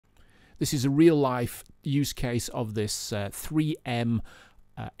This is a real-life use case of this 3M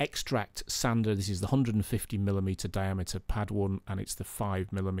Xtract Sander. This is the 150mm diameter pad one, and it's the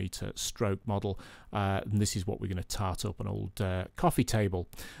 5mm stroke model. And this is what we're going to tart up an old coffee table.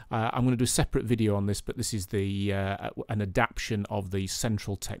 I'm going to do a separate video on this, but this is the an adaptation of the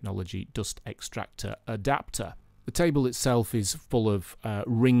Central Technology Dust Extractor adapter. The table itself is full of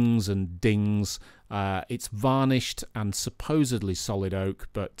rings and dings. It's varnished and supposedly solid oak,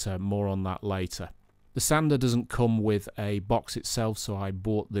 but more on that later. The sander doesn't come with a box itself, so I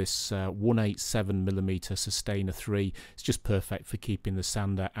bought this 187mm Sustainer 3. It's just perfect for keeping the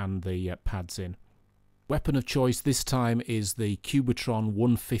sander and the pads in. Weapon of choice this time is the Cubitron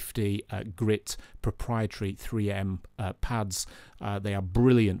 150 grit proprietary 3M pads. They are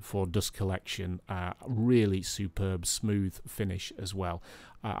brilliant for dust collection, really superb smooth finish as well.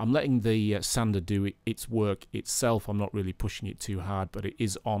 I'm letting the sander do its work itself. I'm not really pushing it too hard, but it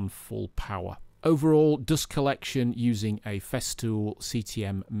is on full power. Overall, dust collection using a Festool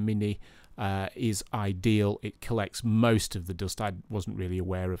CTM Mini is ideal. It collects most of the dust. I wasn't really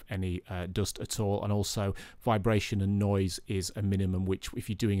aware of any dust at all, and also vibration and noise is a minimum, which if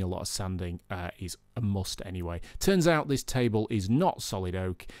you're doing a lot of sanding is a must anyway. Turns out this table is not solid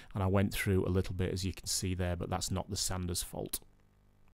oak, and I went through a little bit as you can see there, but that's not the sander's fault.